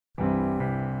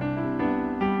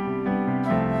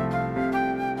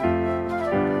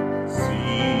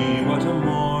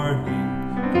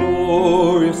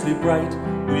gloriously bright,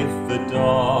 with the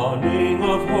dawning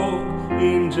of hope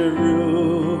in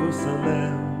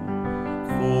Jerusalem.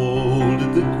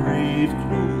 Folded the grave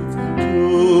clothes,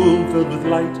 tomb filled with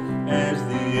light, as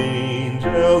the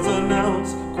angels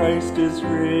announce Christ is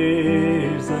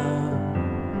risen.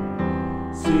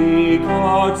 See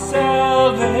God's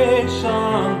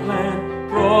salvation plan,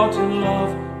 brought in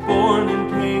love, born in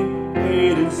pain,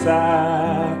 paid in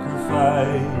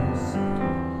sacrifice,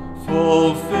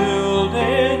 fulfilled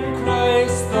in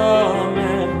Christ the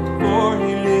man, for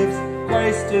he lives,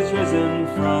 Christ is risen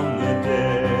from the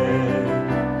dead.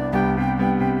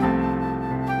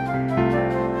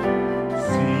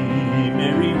 See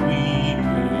Mary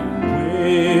weeping,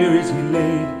 where is he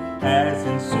laid? As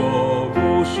in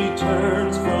sorrow she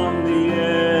turns from the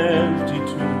empty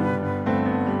tomb,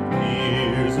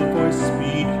 hears a voice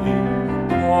speaking,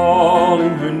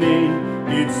 calling her name.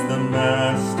 It's the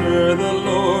Master, the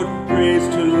Lord,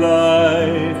 raised to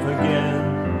life again.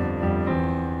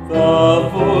 The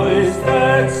voice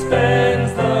that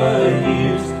spends the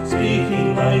years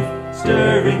speaking life,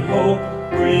 stirring hope,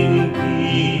 bringing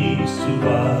peace to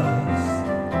us,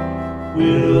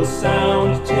 will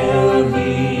sound till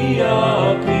he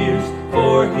appears,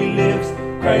 for he lives,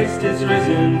 Christ is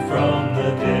risen from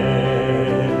the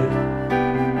dead.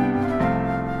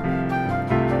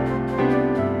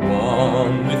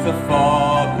 One with the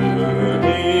Father,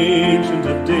 Ancient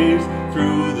of Days,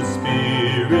 through the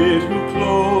Spirit who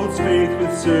clothes faith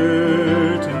with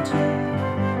certainty.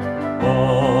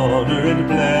 Honor and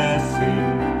blessing,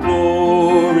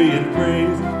 glory and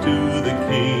praise to the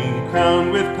King,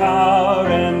 crowned with power